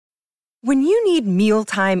When you need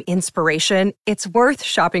mealtime inspiration, it's worth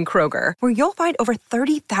shopping Kroger, where you'll find over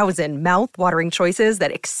 30,000 mouth-watering choices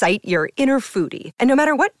that excite your inner foodie. And no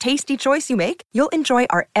matter what tasty choice you make, you'll enjoy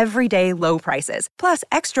our everyday low prices, plus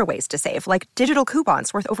extra ways to save, like digital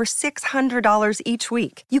coupons worth over $600 each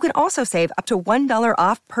week. You can also save up to $1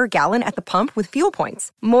 off per gallon at the pump with fuel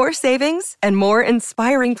points. More savings and more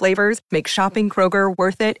inspiring flavors make shopping Kroger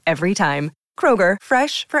worth it every time. Kroger,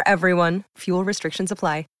 fresh for everyone. Fuel restrictions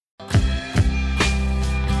apply.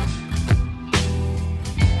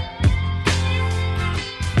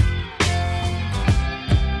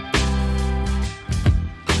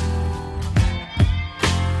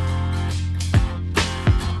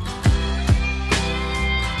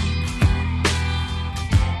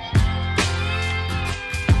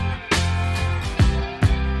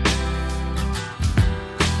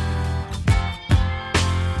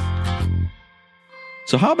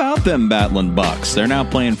 So how about them Battling Bucks? They're now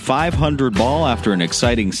playing 500 ball after an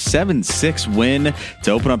exciting 7-6 win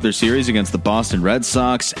to open up their series against the Boston Red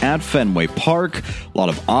Sox at Fenway Park. A lot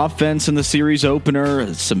of offense in the series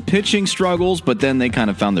opener, some pitching struggles, but then they kind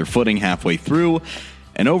of found their footing halfway through.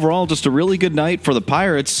 And overall, just a really good night for the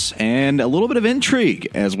Pirates and a little bit of intrigue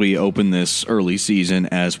as we open this early season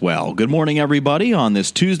as well. Good morning, everybody, on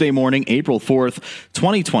this Tuesday morning, April 4th,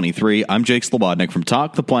 2023. I'm Jake Slobodnik from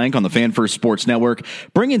Talk the Plank on the Fan First Sports Network,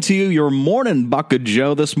 bringing to you your Mornin Buc of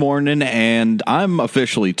Joe this morning, and I'm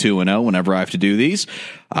officially 2-0 whenever I have to do these.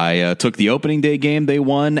 I took the opening day game they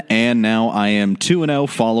won, and now I am 2-0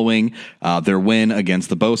 following their win against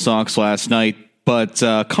the Bo Sox last night. But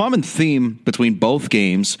common theme between both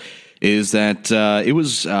games is that it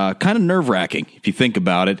was kind of nerve-wracking, if you think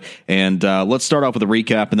about it. And let's start off with a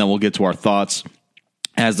recap, and then we'll get to our thoughts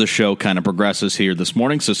as the show kind of progresses here this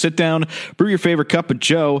morning. So sit down, brew your favorite cup of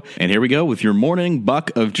Joe, and here we go with your Morning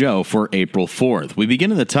Buc of Joe for April 4th. We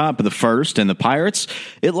begin in the top of the first, and the Pirates,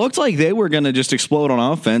 it looked like they were going to just explode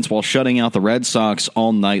on offense while shutting out the Red Sox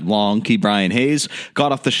all night long. Key Brian Hayes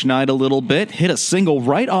got off the schneid a little bit, hit a single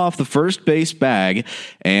right off the first base bag,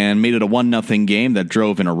 and made it a 1-0 game that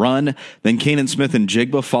drove in a run. Then Canaan Smith and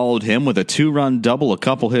Jigba followed him with a 2-run double a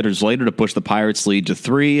couple hitters later to push the Pirates' lead to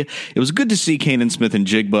 3. It was good to see Canaan Smith and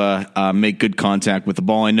Jigba make good contact with the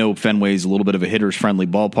ball. I know Fenway's a little bit of a hitter's-friendly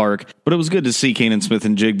ballpark, but it was good to see Canaan Smith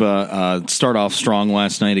and Jigba start off strong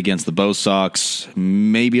last night against the Bo Sox.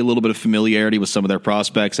 Maybe a little bit of familiarity with some of their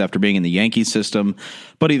prospects after being in the Yankees system,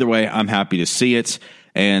 but either way, I'm happy to see it.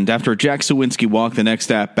 And after Jack Sawinski walked the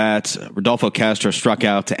next at-bat, Rodolfo Castro struck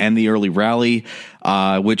out to end the early rally,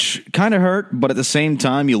 which kind of hurt, but at the same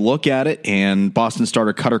time, you look at it, and Boston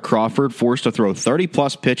starter Cutter Crawford forced to throw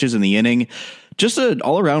 30-plus pitches in the inning. Just an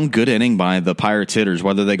all-around good inning by the Pirates hitters.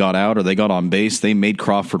 Whether they got out or they got on base, they made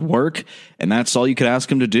Crawford work, and that's all you could ask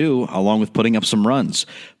him to do, along with putting up some runs.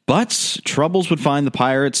 But troubles would find the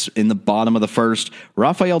Pirates in the bottom of the first.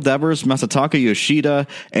 Rafael Devers, Masataka Yoshida,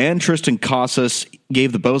 and Tristan Casas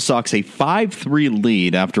gave the Bo Sox a 5-3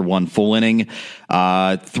 lead after one full inning.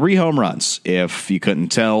 3 home runs, if you couldn't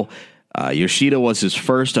tell. Yoshida was his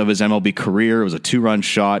first of his MLB career. It was a 2-run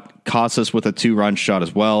shot. Casas with a 2-run shot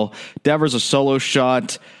as well. Devers a solo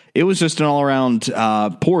shot. It was just an all-around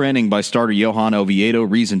poor inning by starter Johan Oviedo,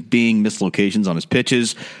 reason being mislocations on his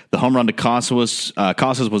pitches. The home run to Casas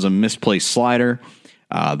was a misplaced slider.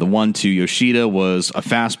 The one to Yoshida was a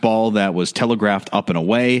fastball that was telegraphed up and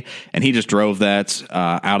away, and he just drove that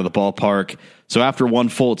out of the ballpark. So after one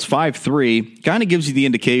full, it's 5-3. Kind of gives you the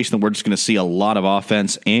indication that we're just going to see a lot of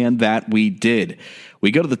offense, and that we did. We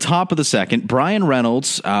go to the top of the second. Brian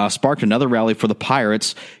Reynolds sparked another rally for the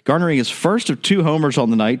Pirates, garnering his first of 2 homers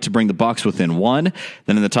on the night to bring the Bucs within 1.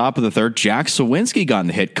 Then in the top of the third, Jack Sawinski got in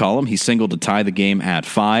the hit column. He singled to tie the game at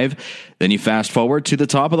 5. Then you fast forward to the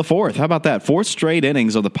top of the fourth. How about that? 4 straight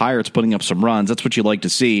innings of the Pirates putting up some runs. That's what you like to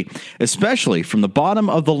see, especially from the bottom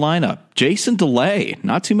of the lineup. Jason DeLay.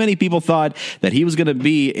 Not too many people thought that he was going to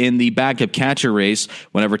be in the backup catcher race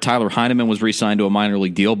whenever Tyler Heineman was re-signed to a minor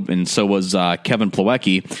league deal, and so was Kevin Plawecki.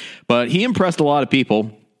 But he impressed a lot of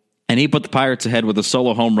people. And he put the Pirates ahead with a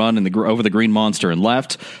solo home run over the Green Monster and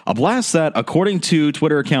left. A blast that, according to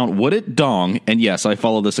Twitter account Would It Dong, and yes, I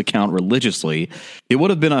follow this account religiously, it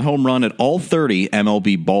would have been a home run at all 30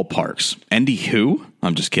 MLB ballparks. Andy who?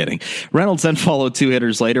 I'm just kidding. Reynolds then followed 2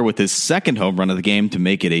 hitters later with his second home run of the game to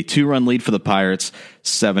make it a 2-run lead for the Pirates,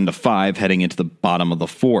 7-5, heading into the bottom of the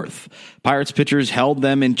fourth. Pirates pitchers held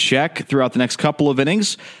them in check throughout the next couple of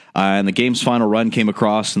innings. And the game's final run came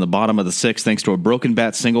across in the bottom of the sixth thanks to a broken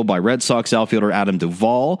bat single by Red Sox outfielder Adam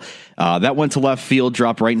Duvall. That went to left field,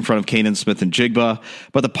 dropped right in front of Canaan Smith-Njigba.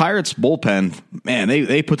 But the Pirates bullpen, man,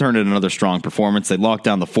 they turned in another strong performance. They locked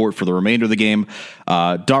down the fort for the remainder of the game.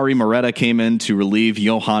 Dari Moreta came in to relieve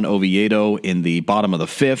Johan Oviedo in the bottom of the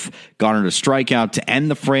fifth, garnered a strikeout to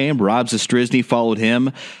end the frame. Rob Zastryzny followed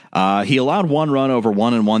him. He allowed one run over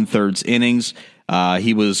 1 1/3 innings.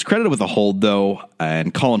 He was credited with a hold, though,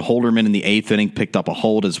 and Colin Holderman in the eighth inning picked up a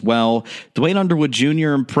hold as well. Dwayne Underwood Jr.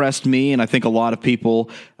 impressed me, and I think a lot of people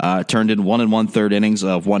turned in 1 1/3 innings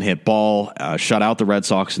of one-hit ball, shut out the Red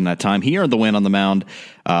Sox in that time. He earned the win on the mound.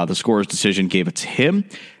 The scorer's decision gave it to him.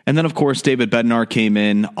 And then, of course, David Bednar came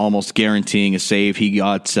in, almost guaranteeing a save. He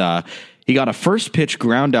got a first pitch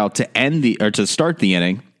ground out to start the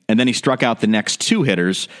inning. And then he struck out the next two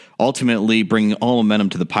hitters, ultimately bringing all momentum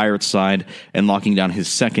to the Pirates side and locking down his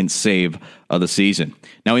second save of the season.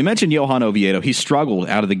 Now, we mentioned Johan Oviedo. He struggled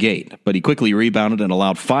out of the gate, but he quickly rebounded and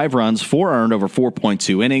allowed 5 runs, 4 earned over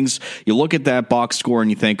 4.2 innings. You look at that box score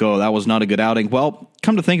and you think, oh, that was not a good outing. Well,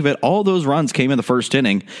 come to think of it, all those runs came in the first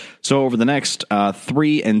inning. So over the next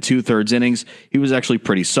 3 2/3 innings, he was actually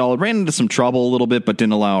pretty solid. Ran into some trouble a little bit, but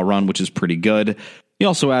didn't allow a run, which is pretty good. He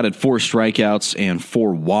also added 4 strikeouts and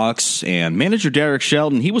 4 walks, and manager Derek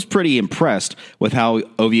Sheldon, he was pretty impressed with how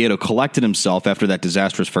Oviedo collected himself after that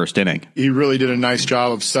disastrous first inning. He really did a nice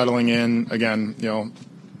job of settling in. Again,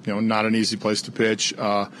 not an easy place to pitch.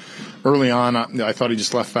 Early on, I thought he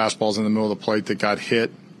just left fastballs in the middle of the plate that got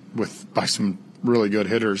hit by some really good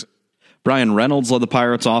hitters. Brian Reynolds led the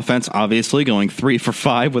Pirates offense, obviously, going 3 for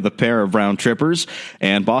 5 with a pair of round trippers.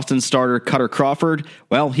 And Boston starter Cutter Crawford,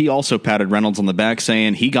 well, he also patted Reynolds on the back,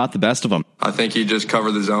 saying he got the best of him. I think he just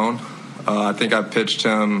covered the zone. I think I pitched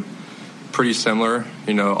him pretty similar,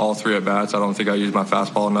 all 3 at-bats. I don't think I used my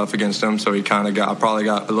fastball enough against him, so I probably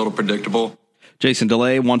got a little predictable. Jason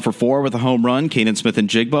DeLay, 1 for 4 with a home run. Canaan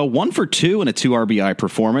Smith-Njigba, 1 for 2 in a 2 RBI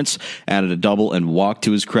performance. Added a double and walk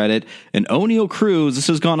to his credit. And O'Neal Cruz, this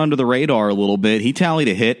has gone under the radar a little bit. He tallied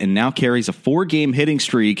a hit and now carries a 4-game hitting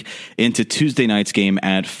streak into Tuesday night's game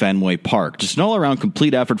at Fenway Park. Just an all-around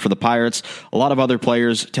complete effort for the Pirates. A lot of other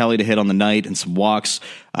players tallied a hit on the night and some walks.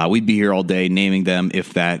 We'd be here all day naming them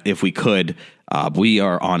if we could. We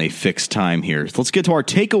are on a fixed time here. So let's get to our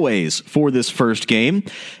takeaways for this first game.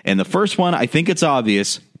 And the first one, I think it's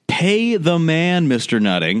obvious. Pay the man, Mr.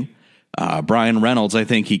 Nutting. Brian Reynolds, I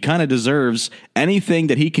think he kind of deserves anything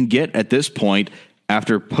that he can get at this point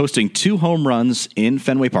after posting 2 home runs in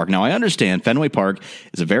Fenway Park. Now, I understand Fenway Park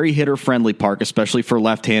is a very hitter-friendly park, especially for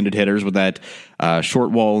left-handed hitters with that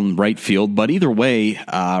short wall in right field. But either way,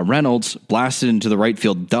 Reynolds blasted into the right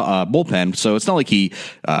field bullpen, so it's not like he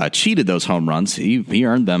cheated those home runs. He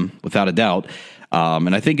earned them, without a doubt.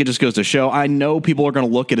 And I think it just goes to show, I know people are going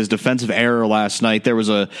to look at his defensive error last night. There was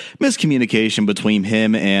a miscommunication between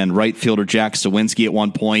him and right fielder Jack Sawinski at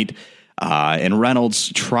one point. And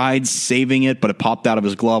Reynolds tried saving it, but it popped out of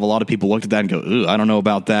his glove. A lot of people looked at that and go, ooh, I don't know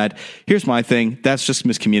about that. Here's my thing. That's just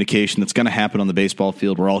miscommunication. That's going to happen on the baseball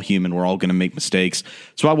field. We're all human. We're all going to make mistakes.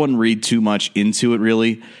 So I wouldn't read too much into it,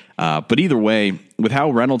 really. But either way, with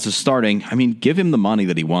how Reynolds is starting, I mean, give him the money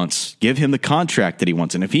that he wants. Give him the contract that he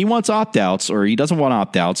wants. And if he wants opt-outs or he doesn't want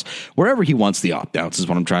opt-outs, wherever he wants the opt-outs is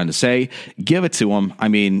what I'm trying to say, give it to him. I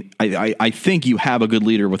mean, I think you have a good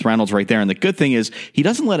leader with Reynolds right there. And the good thing is he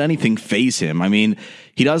doesn't let anything faze him. I mean,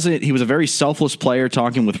 he was a very selfless player,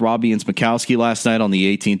 talking with Robbie and Smikowski last night on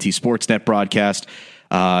the AT&T Sportsnet broadcast.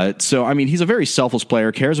 So, I mean, he's a very selfless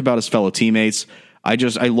player, cares about his fellow teammates. I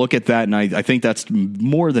look at that and I think that's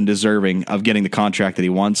more than deserving of getting the contract that he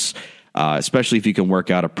wants, especially if you can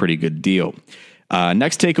work out a pretty good deal.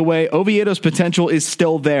 Next takeaway, Oviedo's potential is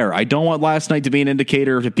still there. I don't want last night to be an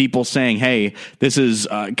indicator to people saying, hey, this is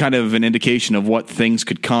kind of an indication of what things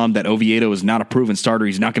could come, that Oviedo is not a proven starter.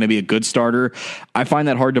 He's not going to be a good starter. I find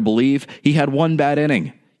that hard to believe. He had 1 bad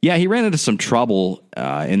inning. Yeah, he ran into some trouble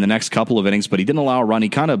in the next couple of innings, but he didn't allow a run. He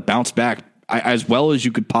kind of bounced back as well as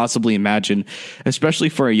you could possibly imagine, especially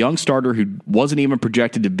for a young starter who wasn't even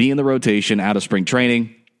projected to be in the rotation out of spring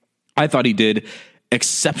training. I thought he did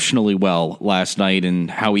exceptionally well last night in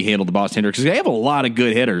how he handled the Boston hitters, because they have a lot of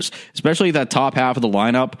good hitters, especially that top half of the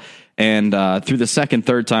lineup. And through the second,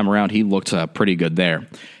 third time around, he looked pretty good there.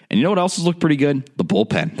 And you know what else has looked pretty good? The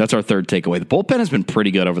bullpen. That's our third takeaway. The bullpen has been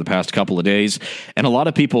pretty good over the past couple of days. And a lot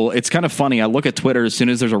of people, it's kind of funny. I look at Twitter as soon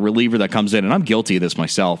as there's a reliever that comes in, and I'm guilty of this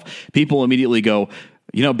myself. People immediately go,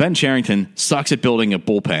 Ben Cherington sucks at building a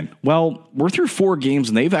bullpen. Well, we're through 4 games,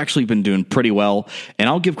 and they've actually been doing pretty well. And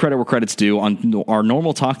I'll give credit where credit's due. On our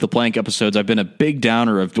normal Talk the Plank episodes, I've been a big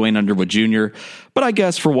downer of Dwayne Underwood Jr., but I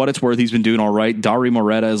guess for what it's worth, he's been doing all right. Dari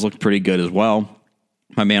Moreta has looked pretty good as well.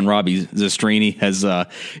 My man Robbie Zastrini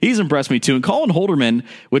he's impressed me too. And Colin Holderman,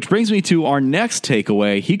 which brings me to our next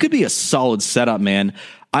takeaway, he could be a solid setup man.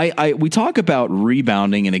 We talk about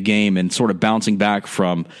rebounding in a game and sort of bouncing back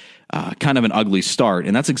from kind of an ugly start,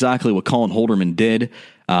 and that's exactly what Colin Holderman did.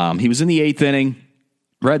 He was in the 8th inning.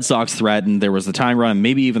 Red Sox threatened. There was the time run,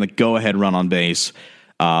 maybe even the go-ahead run on base.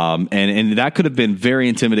 And that could have been very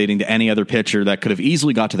intimidating to any other pitcher that could have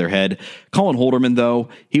easily got to their head. Colin Holderman, though,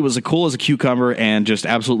 he was as cool as a cucumber and just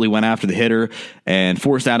absolutely went after the hitter and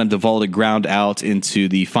forced Adam Duvall to ground out into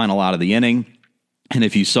the final out of the inning. And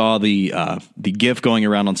if you saw the GIF going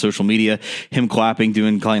around on social media, him clapping,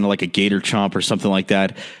 doing kind of like a gator chomp or something like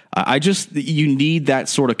that, you need that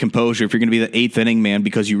sort of composure if you're going to be the 8th inning man,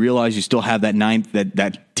 because you realize you still have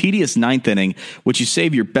that tedious 9th inning, which you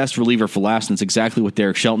save your best reliever for last, and it's exactly what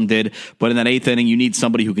Derek Shelton did. But in that 8th inning, you need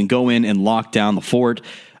somebody who can go in and lock down the fort.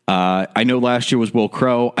 I know last year was Will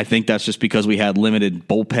Crow. I think that's just because we had limited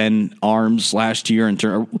bullpen arms last year,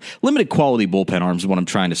 limited quality bullpen arms is what I'm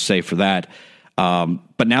trying to say for that.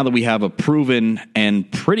 But now that we have a proven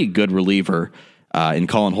and pretty good reliever in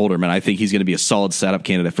Colin Holderman, I think he's going to be a solid setup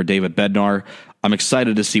candidate for David Bednar. I'm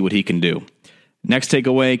excited to see what he can do. Next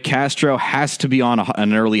takeaway, Castro has to be on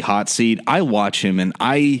an early hot seat. I watch him, and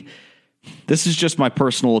this is just my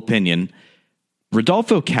personal opinion.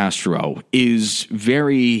 Rodolfo Castro is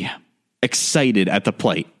very excited at the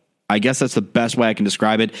plate. I guess that's the best way I can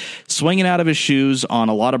describe it. Swinging out of his shoes on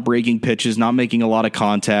a lot of breaking pitches, not making a lot of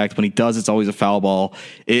contact. When he does, it's always a foul ball.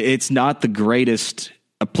 It's not the greatest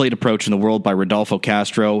plate approach in the world by Rodolfo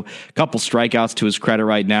Castro. A couple strikeouts to his credit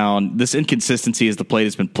right now. And this inconsistency as the plate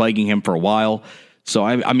has been plaguing him for a while. So,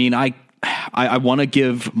 I want to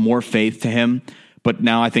give more faith to him. But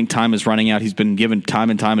now I think time is running out. He's been given time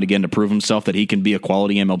and time and again to prove himself that he can be a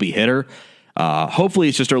quality MLB hitter. Hopefully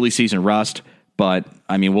it's just early season rust. But,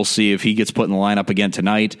 we'll see if he gets put in the lineup again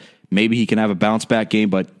tonight. Maybe he can have a bounce-back game,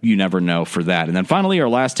 but you never know for that. And then finally, our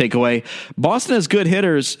last takeaway, Boston has good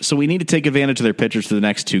hitters, so we need to take advantage of their pitchers for the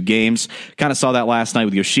next 2 games. Kind of saw that last night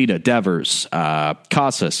with Yoshida, Devers,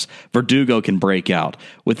 Casas. Verdugo can break out.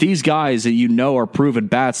 With these guys that are proven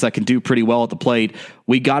bats that can do pretty well at the plate,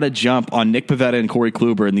 we got to jump on Nick Pivetta and Corey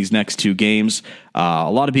Kluber in these next 2 games. A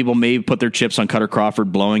lot of people may put their chips on Cutter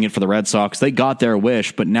Crawford blowing it for the Red Sox. They got their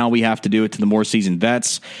wish, but now we have to do it to the more seasoned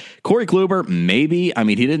vets. Corey Kluber, maybe.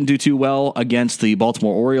 He didn't do too well against the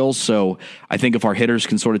Baltimore Orioles, so I think if our hitters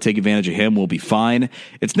can sort of take advantage of him, we'll be fine.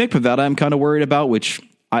 It's Nick Pivetta I'm kind of worried about,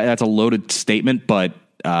 that's a loaded statement, but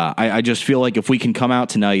I just feel like if we can come out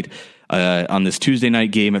tonight on this Tuesday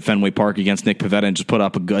night game at Fenway Park against Nick Pivetta and just put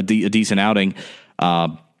up a decent outing,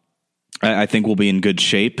 I think we'll be in good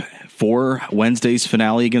shape for Wednesday's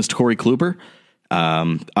finale against Corey Kluber.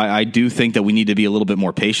 I do think that we need to be a little bit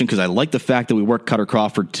more patient, because I like the fact that we worked Cutter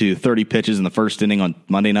Crawford to 30 pitches in the first inning on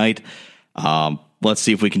Monday night. Let's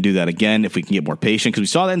see if we can do that again, if we can get more patient, because we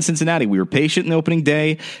saw that in Cincinnati. We were patient in the opening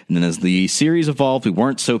day, and then as the series evolved, we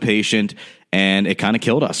weren't so patient, and it kind of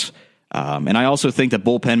killed us. And I also think that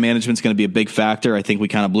bullpen management is going to be a big factor. I think we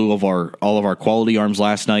kind of blew all of our quality arms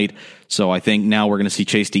last night. So I think now we're going to see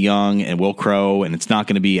Chase DeYoung and Will Crow, and it's not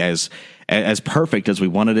going to be as perfect as we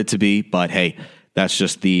wanted it to be. But hey, that's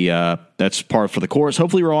just that's par for the course.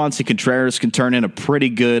 Hopefully Roansy Contreras can turn in a pretty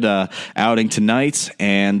good outing tonight,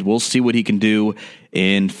 and we'll see what he can do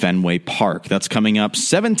in Fenway Park. That's coming up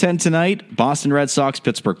 7:10 tonight. Boston Red Sox,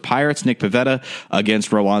 Pittsburgh Pirates. Nick Pivetta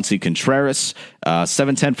against Roansy Contreras.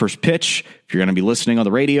 7:10 first pitch. If you're going to be listening on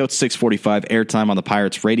the radio, it's 6:45 airtime on the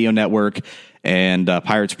Pirates radio network. And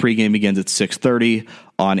Pirates pregame begins at 6:30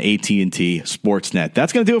 on AT&T Sportsnet.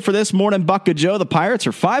 That's going to do it for this Morning Buck of Joe. The Pirates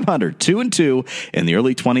are 500, 2-2 in the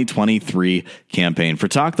early 2023 campaign. For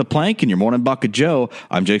Talk the Plank and your Morning Buck of Joe,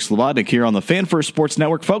 I'm Jake Slobodnik here on the Fan First Sports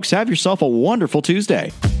Network. Folks, have yourself a wonderful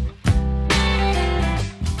Tuesday.